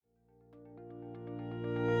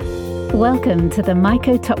Welcome to the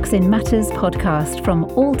Mycotoxin Matters podcast from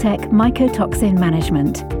Alltech Mycotoxin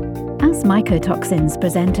Management. As mycotoxins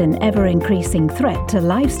present an ever-increasing threat to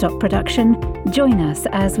livestock production, join us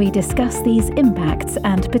as we discuss these impacts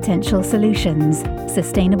and potential solutions,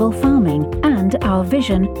 sustainable farming, and our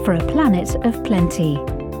vision for a planet of plenty.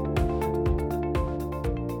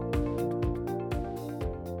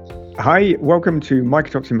 Hi, welcome to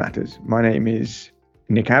Mycotoxin Matters. My name is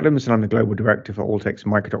Nick Adams, and I'm the Global Director for Alltech's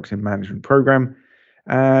Mycotoxin Management Program.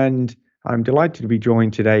 And I'm delighted to be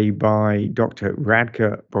joined today by Dr.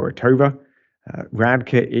 Radka Boratova.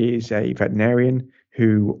 Radka is a veterinarian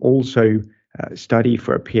who also studied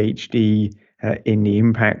for a PhD in the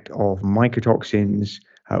impact of mycotoxins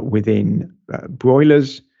within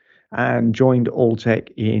broilers, and joined Alltech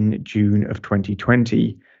in June of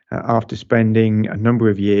 2020 after spending a number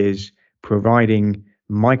of years providing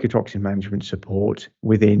mycotoxin management support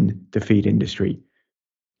within the feed industry.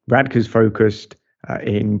 Radka's focused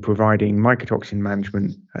in providing mycotoxin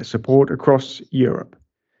management support across Europe.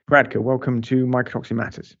 Radka, welcome to Mycotoxin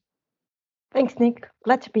Matters. Thanks, Nick.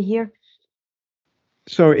 Glad to be here.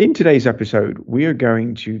 So in today's episode, we are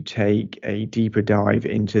going to take a deeper dive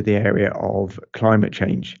into the area of climate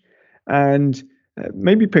change and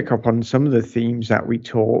maybe pick up on some of the themes that we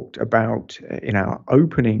talked about in our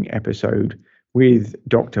opening episode with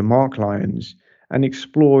Dr. Mark Lyons and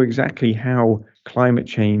explore exactly how climate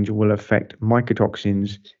change will affect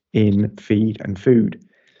mycotoxins in feed and food.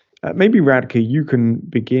 Maybe Radka, you can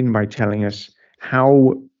begin by telling us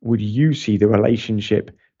how would you see the relationship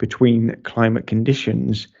between climate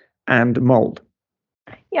conditions and mold?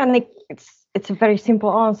 Yeah, Nick, it's a very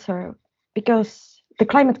simple answer because the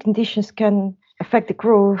climate conditions can affect the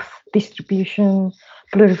growth, distribution,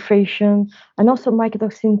 proliferation, and also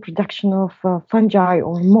mycotoxin production of fungi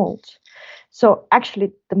or molds. So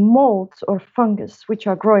actually the molds or fungus which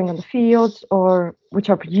are growing on the fields or which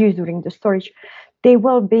are produced during the storage, they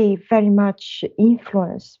will be very much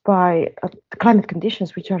influenced by the climate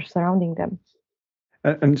conditions which are surrounding them.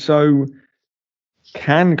 And so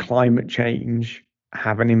can climate change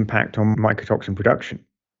have an impact on mycotoxin production?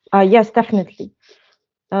 Yes, definitely.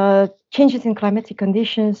 Changes in climatic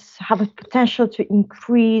conditions have a potential to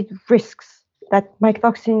increase risks that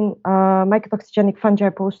mycotoxigenic fungi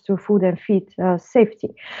pose to food and feed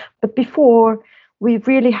safety. But before, we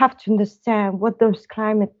really have to understand what those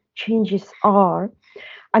climate changes are.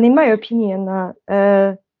 And in my opinion,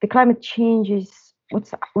 the climate changes,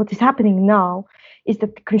 what is happening now is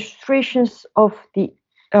that the concentrations of the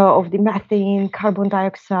methane, carbon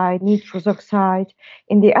dioxide, nitrous oxide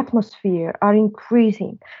in the atmosphere are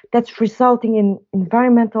increasing. That's resulting in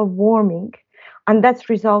environmental warming, and that's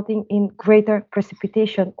resulting in greater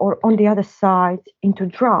precipitation, or on the other side, into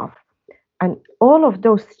drought. And all of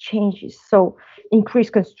those changes, so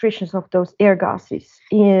increased concentrations of those air gases,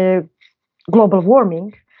 global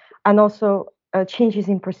warming, and also changes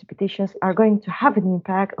in precipitations are going to have an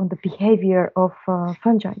impact on the behavior of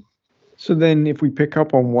fungi. So then if we pick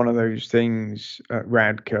up on one of those things,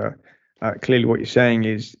 Radka, clearly what you're saying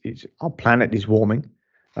is our planet is warming.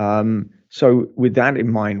 So with that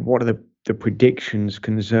in mind, what are the predictions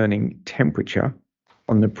concerning temperature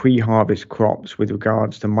on the pre-harvest crops with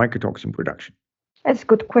regards to mycotoxin production? That's a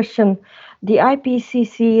good question. The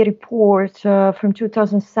IPCC report from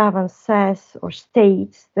 2007 says or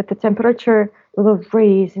states that the temperature will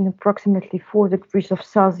rise in approximately 4 degrees of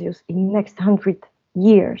Celsius in the next 100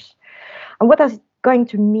 years. And what is it going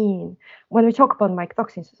to mean when we talk about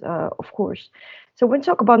mycotoxins, of course? So when we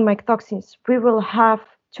talk about mycotoxins, we will have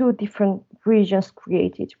two different regions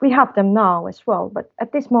created. We have them now as well, but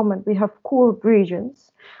at this moment we have cool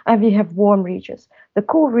regions and we have warm regions. The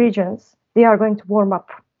cool regions, they are going to warm up,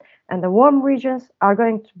 and the warm regions are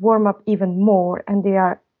going to warm up even more, and they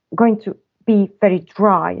are going to be very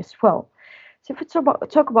dry as well. So if we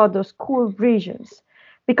talk about those cool regions,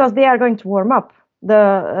 because they are going to warm up,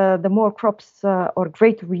 the more crops or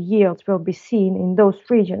greater yields will be seen in those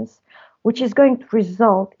regions, which is going to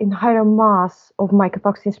result in higher mass of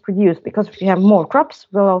mycotoxins produced, because if we have more crops,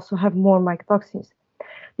 we'll also have more mycotoxins.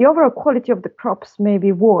 The overall quality of the crops may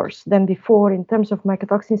be worse than before in terms of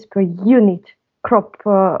mycotoxins per unit crop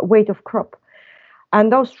weight of crop.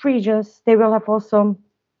 And those regions, they will have also,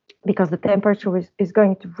 because the temperature is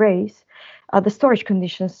going to raise, the storage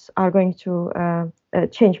conditions are going to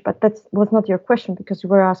change. But that was not your question, because you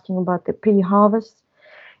were asking about the pre-harvest.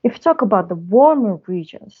 If you talk about the warmer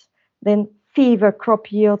regions, then fewer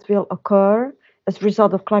crop yields will occur as a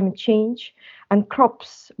result of climate change, and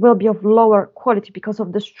crops will be of lower quality because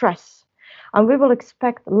of the stress. And we will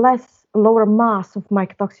expect less lower mass of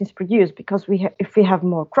mycotoxins produced, because if we have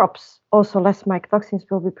more crops, also less mycotoxins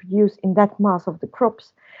will be produced in that mass of the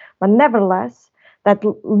crops. But nevertheless, that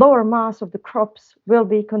lower mass of the crops will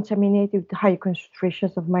be contaminated with high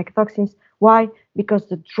concentrations of mycotoxins. Why? Because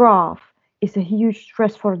the drought is a huge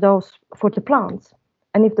stress for the plants.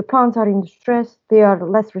 And if the plants are in distress, they are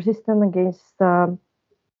less resistant against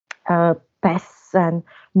pests and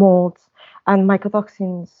molds and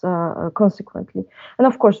mycotoxins consequently. And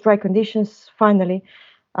of course, dry conditions, finally,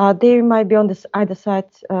 they might be on this either side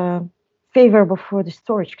favorable for the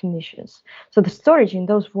storage conditions. So the storage in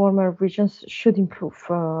those warmer regions should improve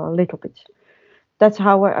a little bit. That's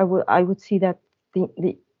how I would see that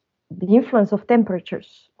the influence of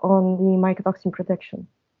temperatures on the mycotoxin production.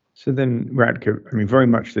 So then, Radka, I mean, very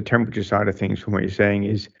much the temperature side of things, from what you're saying,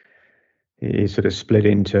 is sort of split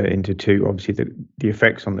into two. Obviously, the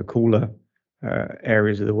effects on the cooler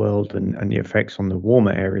areas of the world and the effects on the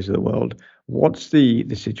warmer areas of the world. What's the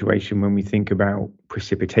situation when we think about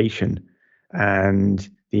precipitation and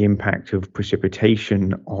the impact of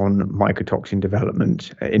precipitation on mycotoxin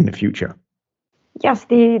development in the future? Yes,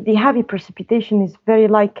 the heavy precipitation is very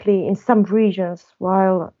likely in some regions,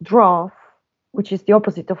 while drought, which is the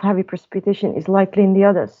opposite of heavy precipitation, is likely in the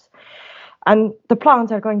others. And the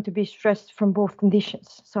plants are going to be stressed from both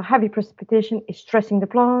conditions. So heavy precipitation is stressing the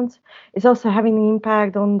plants. It's also having an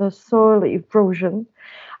impact on the soil erosion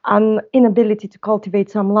and inability to cultivate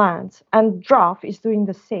some lands. And drought is doing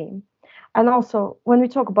the same. And also, when we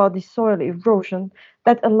talk about the soil erosion,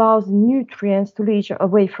 that allows nutrients to leach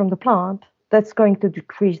away from the plant. That's going to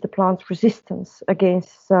decrease the plant's resistance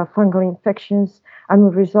against fungal infections and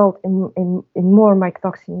will result in more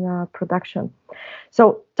mycotoxin production.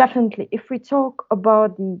 So definitely, if we talk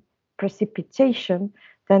about the precipitation,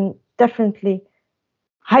 then definitely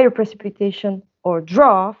higher precipitation or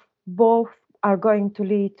drought, both are going to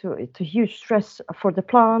lead to huge stress for the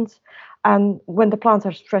plants. And when the plants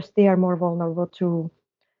are stressed, they are more vulnerable to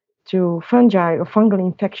fungi or fungal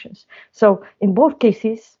infections. So in both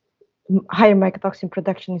cases, higher mycotoxin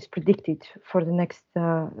production is predicted for the next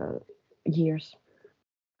years.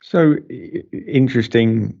 So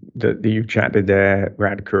interesting that you chatted there,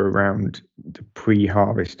 Radka, around the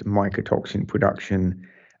pre-harvest mycotoxin production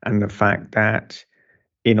and the fact that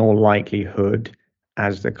in all likelihood,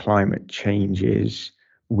 as the climate changes,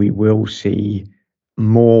 we will see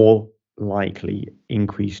more likely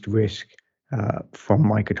increased risk from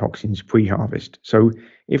mycotoxins pre-harvest. So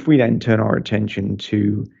if we then turn our attention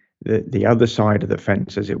to the other side of the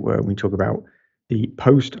fence, as it were, we talk about the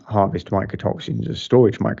post-harvest mycotoxins, the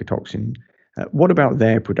storage mycotoxin, what about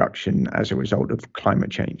their production as a result of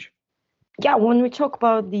climate change? Yeah, when we talk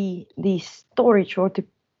about the storage or the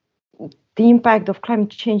impact of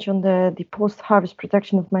climate change on the post-harvest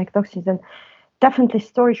production of mycotoxins, then definitely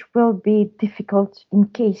storage will be difficult in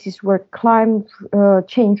cases where climate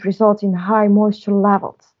change results in high moisture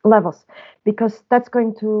levels, because that's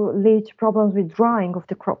going to lead to problems with drying of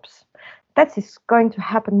the crops. That is going to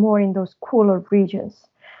happen more in those cooler regions.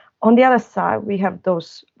 On the other side, we have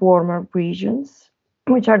those warmer regions,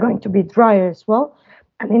 which are going to be drier as well.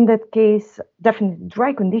 And in that case, definitely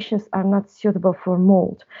dry conditions are not suitable for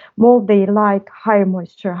mold. Mold, they like higher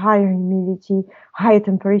moisture, higher humidity, higher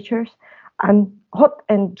temperatures, and hot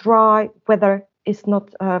and dry weather is not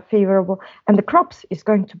favorable. And the crops is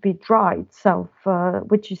going to be dry itself,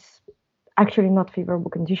 which is actually not favorable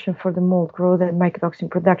condition for the mold growth and mycotoxin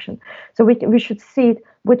production. So we should see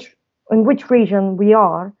in which region we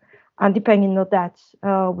are, and depending on that,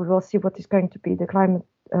 we will see what is going to be the climate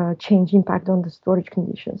change impact on the storage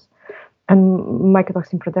conditions and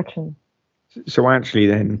mycotoxin production. So actually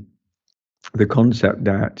then, the concept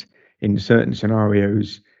that in certain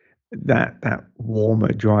scenarios that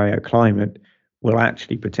warmer, drier climate will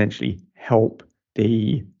actually potentially help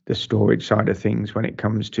the storage side of things when it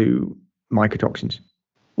comes to mycotoxins.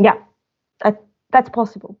 Yeah, that's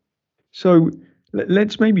possible. So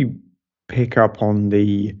let's maybe pick up on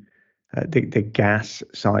the gas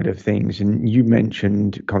side of things. And you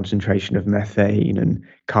mentioned concentration of methane and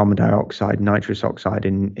carbon dioxide, nitrous oxide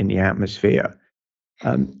in the atmosphere.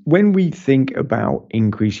 When we think about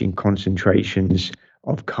increasing concentrations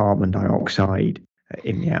of carbon dioxide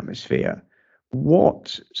in the atmosphere,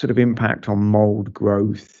 what sort of impact on mold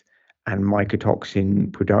growth and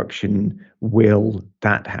mycotoxin production will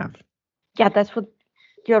that have? Yeah,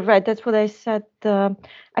 you're right. That's what I said.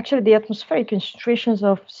 Actually, the atmospheric concentrations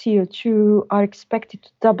of CO2 are expected to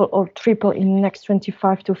double or triple in the next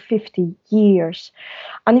 25 to 50 years.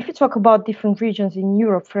 And if you talk about different regions in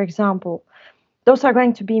Europe, for example, those are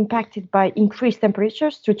going to be impacted by increased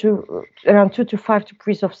temperatures to around 2 to 5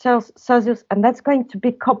 degrees of Celsius, and that's going to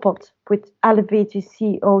be coupled with elevated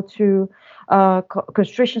CO2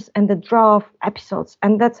 concentrations and the drought episodes,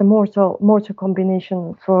 and that's a mortal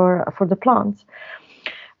combination for the plants.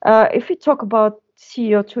 If we talk about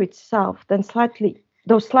CO2 itself, then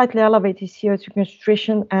those slightly elevated CO2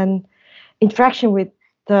 concentration and interaction with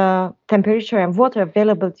the temperature and water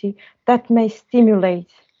availability, that may stimulate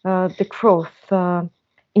the growth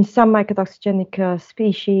in some mycotoxigenic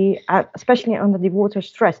species, especially under the water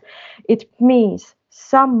stress. It means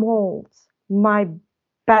some molds might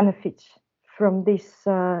benefit from this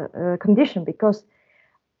condition, because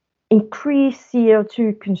increased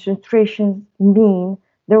CO2 concentrations mean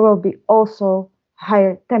there will be also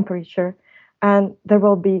higher temperature, and there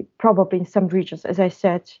will be probably in some regions, as I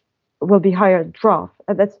said, will be higher drought.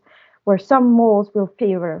 And that's where some molds will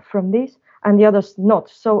favor from this and the others not.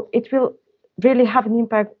 So it will really have an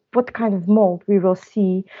impact what kind of mold we will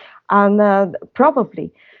see, and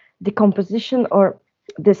probably the composition or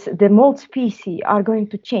the mold species are going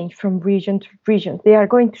to change from region to region. They are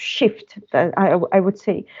going to shift, I would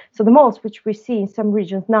say. So the molds which we see in some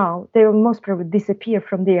regions now, they will most probably disappear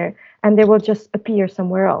from there, and they will just appear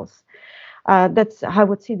somewhere else. That's how I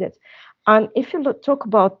would see that. And if you talk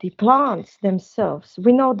about the plants themselves,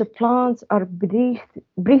 we know the plants are breathing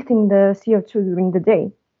the CO2 during the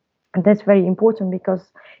day. And that's very important,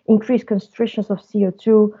 because increased concentrations of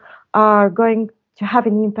CO2 are going to have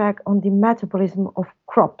an impact on the metabolism of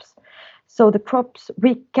crops. So the crops,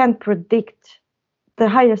 we can predict the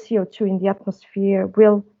higher CO2 in the atmosphere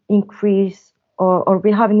will increase or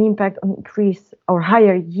will have an impact on increase or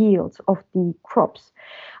higher yields of the crops.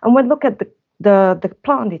 And when we look at the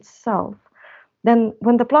plant itself, then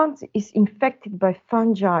when the plant is infected by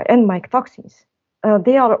fungi and mycotoxins,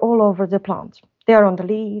 they are all over the plant. They are on the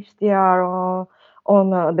leaves, they are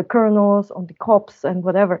on the kernels, on the cobs, and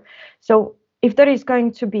whatever. So if there is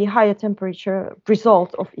going to be higher temperature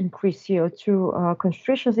result of increased CO2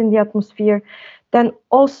 concentrations in the atmosphere, then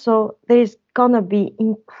also there is going to be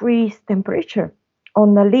increased temperature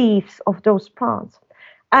on the leaves of those plants.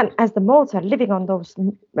 And as the molds are living on those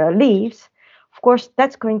leaves, of course,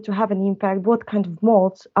 that's going to have an impact. What kind of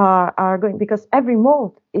molds are going, because every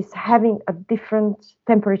mold is having a different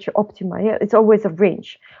temperature optima. Yeah? It's always a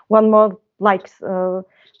range. One mold likes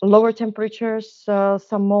lower temperatures,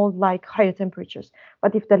 some mold like higher temperatures.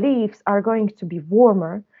 But if the leaves are going to be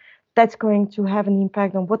warmer, that's going to have an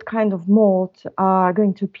impact on what kind of mold are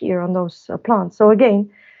going to appear on those plants. So again,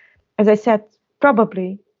 as I said,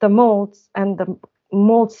 probably the molds and the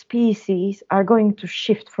mold species are going to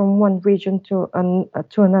shift from one region to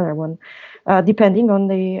another one, depending on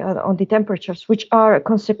the temperatures, which are a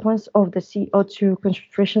consequence of the CO2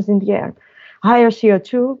 concentrations in the air. Higher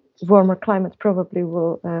CO2, warmer climate probably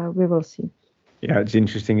we will see. Yeah, it's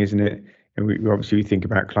interesting, isn't it? And we obviously think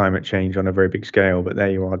about climate change on a very big scale, but there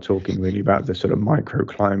you are talking really about the sort of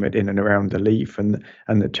microclimate in and around the leaf and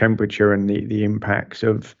the temperature and the impacts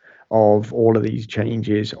of all of these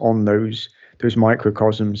changes on those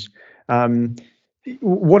microcosms.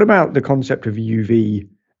 What about the concept of UV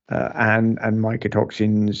and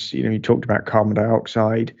mycotoxins? You talked about carbon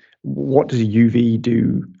dioxide. What does UV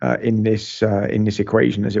do in this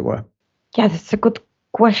equation, as it were? Yeah, that's a good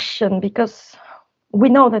question, because we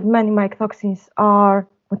know that many mycotoxins are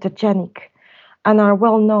mutagenic and are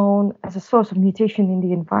well known as a source of mutation in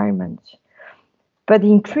the environment. But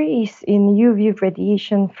the increase in UV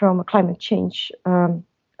radiation from climate change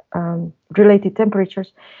related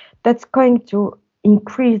temperatures, that's going to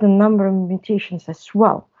increase the number of mutations as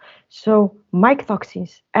well. So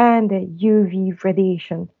mycotoxins and the UV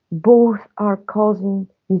radiation both are causing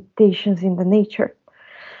mutations in the nature.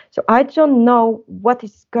 So I don't know what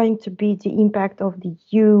is going to be the impact of the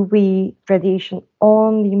UV radiation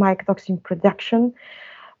on the mycotoxin production.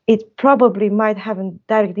 It probably might have a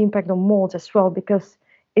direct impact on molds as well, because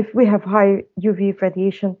if we have high UV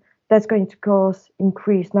radiation, that's going to cause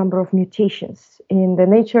increased number of mutations in the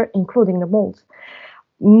nature, including the molds.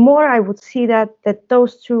 More, I would see that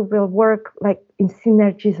those two will work like in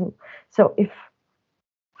synergism. So if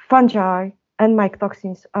fungi and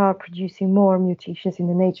mycotoxins are producing more mutations in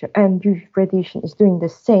the nature, and UV radiation is doing the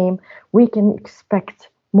same, we can expect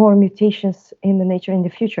more mutations in the nature in the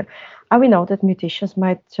future. And we know that mutations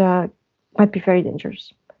might be very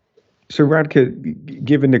dangerous. So Radka,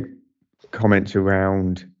 given the comments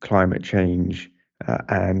around climate change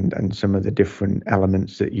and some of the different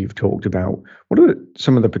elements that you've talked about, what are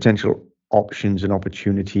some of the potential options and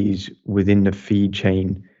opportunities within the feed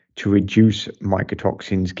chain to reduce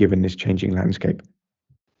mycotoxins given this changing landscape?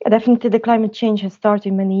 Yeah, definitely the climate change has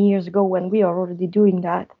started many years ago when we are already doing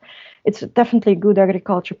that. It's definitely good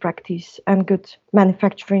agriculture practice and good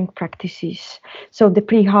manufacturing practices. So the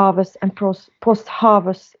pre-harvest and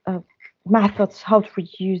post-harvest methods, how to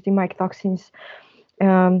reduce the mycotoxins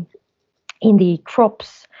um, in the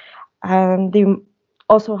crops, and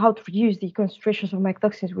also how to reduce the concentrations of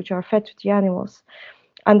mycotoxins which are fed to the animals.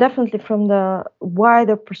 And definitely from the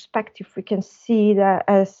wider perspective, we can see that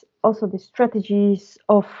as also the strategies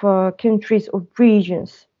of countries or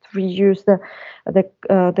regions to reduce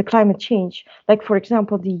the climate change. Like for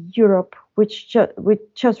example, the Europe, which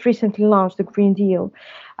just recently launched the Green Deal,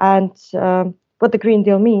 and what the Green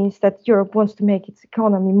Deal means that Europe wants to make its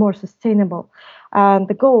economy more sustainable, and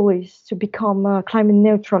the goal is to become climate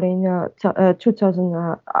neutral in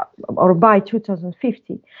 2000 or by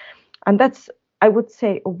 2050, and that's, I would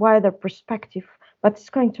say, a wider perspective, but it's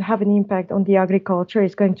going to have an impact on the agriculture.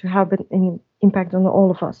 It's going to have an impact on all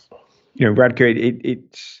of us. Radko,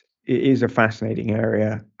 it is a fascinating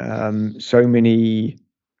area. So many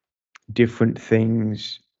different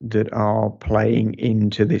things that are playing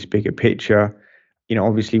into this bigger picture.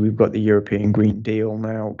 Obviously we've got the European Green Deal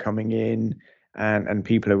now coming in, and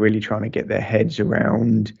people are really trying to get their heads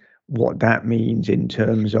around what that means in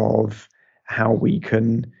terms of how we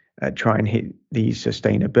can try and hit these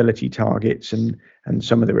sustainability targets and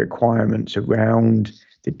some of the requirements around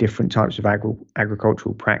the different types of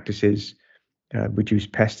agricultural practices,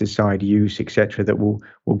 reduced pesticide use, etc., that will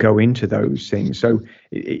go into those things. So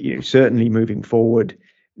certainly moving forward,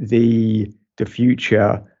 the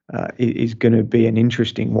future is going to be an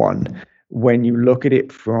interesting one. When you look at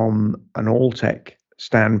it from an Alltech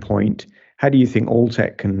standpoint, how do you think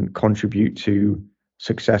Alltech can contribute to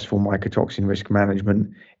successful mycotoxin risk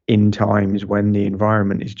management in times when the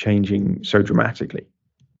environment is changing so dramatically?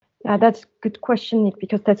 Yeah, that's a good question, Nick,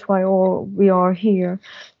 because that's why we are here.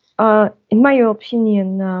 In my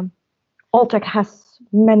opinion, Alltech has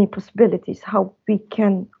many possibilities how we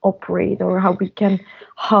can operate or how we can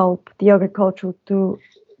help the agriculture to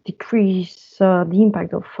decrease the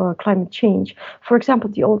impact of climate change. For example,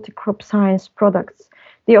 the Alltech crop science products,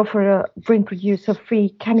 they offer brain producer-free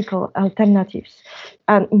chemical alternatives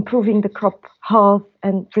and improving the crop health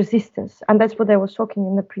and resistance. And that's what I was talking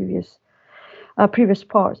in the previous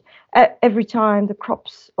part. Every time the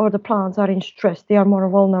crops or the plants are in stress, they are more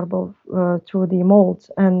vulnerable to the molds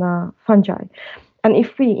and fungi. And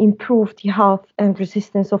if we improve the health and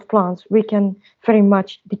resistance of plants, we can very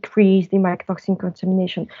much decrease the mycotoxin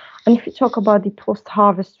contamination. And if you talk about the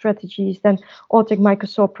post-harvest strategies, then Alltech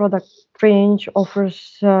Mycosorb product range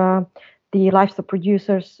offers the livestock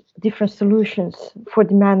producers different solutions for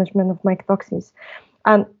the management of mycotoxins.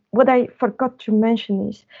 And what I forgot to mention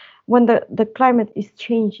is when the climate is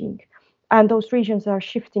changing and those regions are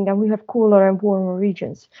shifting and we have cooler and warmer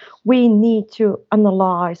regions, we need to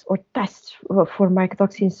analyze or test for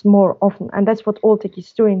mycotoxins more often. And that's what Alltech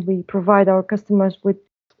is doing. We provide our customers with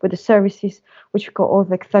the services which we call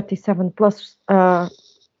Alltech 37 Plus, where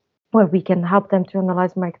we can help them to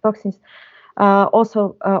analyze mycotoxins.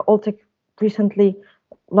 Also, Alltech recently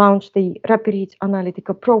launched the rapid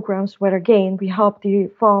analytical programs, where again we help the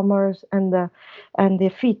farmers and the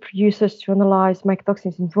feed producers to analyze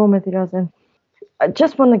mycotoxins in raw materials. And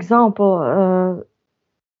just one example,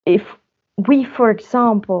 if we, for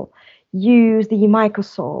example, use the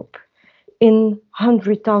Mycosorb in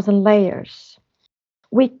 100,000 layers,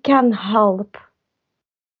 we can help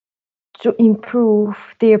to improve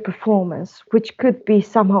their performance, which could be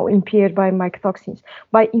somehow impaired by mycotoxins.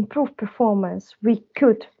 By improved performance, we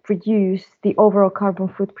could reduce the overall carbon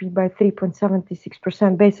footprint by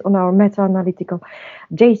 3.76% based on our meta-analytical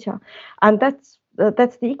data. And that's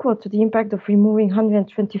equal to the impact of removing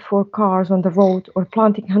 124 cars on the road or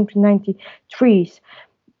planting 190 trees.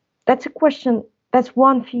 That's a question, that's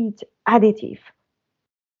one feed additive.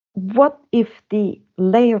 What if the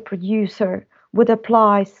layer producer would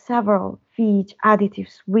apply several feed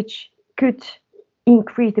additives which could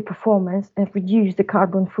increase the performance and reduce the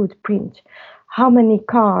carbon footprint? How many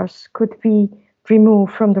cars could we remove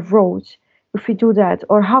from the road if we do that?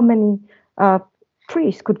 Or how many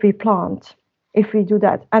trees could we plant if we do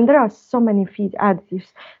that? And there are so many feed additives,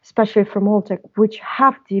 especially from Alltech, which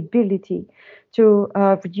have the ability to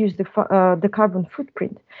reduce the carbon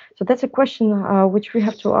footprint. So that's a question which we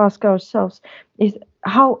have to ask ourselves, is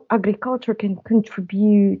how agriculture can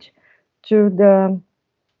contribute to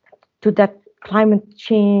that climate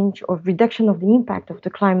change or reduction of the impact of the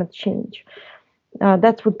climate change.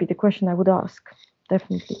 That would be the question I would ask,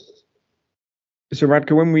 definitely. So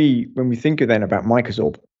Radko, when we think then about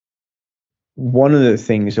Mycosorb, one of the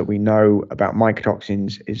things that we know about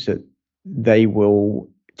mycotoxins is that they will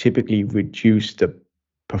typically reduce the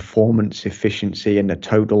performance, efficiency, and the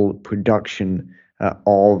total production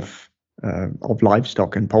of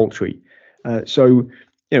livestock and poultry. So,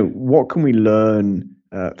 what can we learn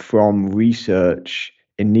from research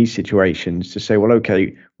in these situations to say, well,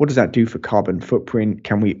 okay, what does that do for carbon footprint?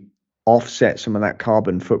 Can we offset some of that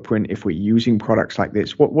carbon footprint if we're using products like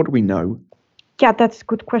this? What do we know? Yeah, that's a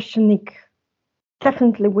good question, Nick.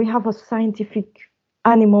 Definitely, we have a scientific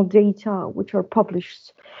animal data which are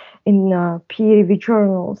published in peer-reviewed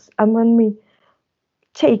journals. And when we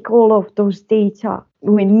take all of those data,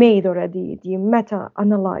 we made already the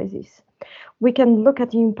meta-analysis, we can look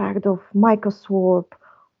at the impact of mycosorb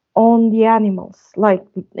on the animals. Like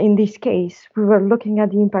in this case, we were looking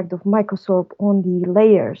at the impact of mycosorb on the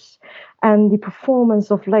layers and the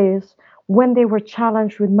performance of layers when they were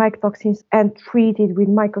challenged with mycotoxins and treated with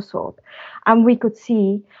mycosorb. And we could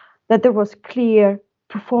see that there was clear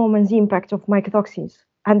performance impact of mycotoxins.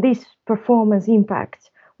 And this performance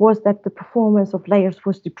impact was that the performance of layers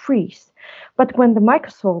was decreased. But when the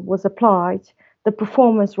mycosorb was applied, the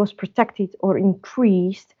performance was protected or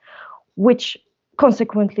increased, which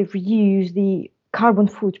consequently reduced the carbon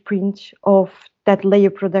footprint of that layer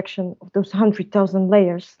production of those 100,000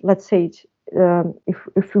 layers, let's say,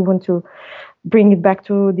 if we want to bring it back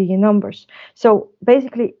to the numbers. So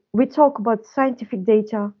basically, we talk about scientific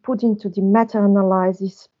data put into the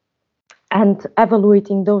meta-analysis and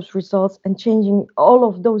evaluating those results and changing all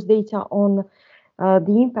of those data on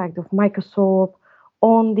the impact of mycosorb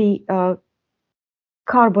on the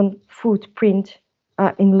carbon footprint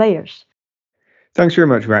in layers. Thanks very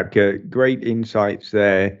much, Radka. Great insights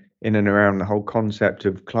there in and around the whole concept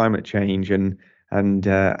of climate change and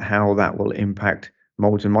how that will impact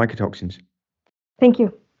molds and mycotoxins. Thank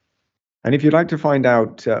you. And if you'd like to find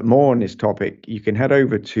out more on this topic, you can head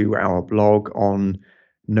over to our blog on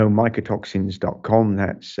knowmycotoxins.com.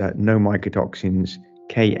 That's knowmycotoxins,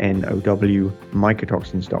 KNOW,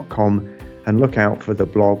 mycotoxins.com, and look out for the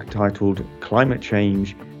blog titled Climate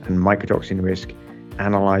Change and Mycotoxin Risk,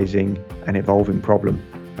 Analyzing an Evolving Problem.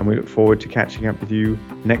 And we look forward to catching up with you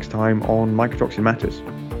next time on Mycotoxin Matters.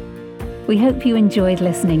 We hope you enjoyed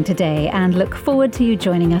listening today and look forward to you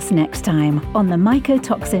joining us next time on the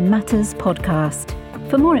Mycotoxin Matters podcast.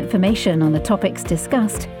 For more information on the topics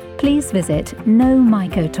discussed, please visit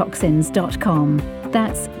knowmycotoxins.com.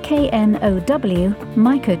 That's KNOW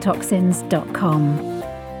mycotoxins.com.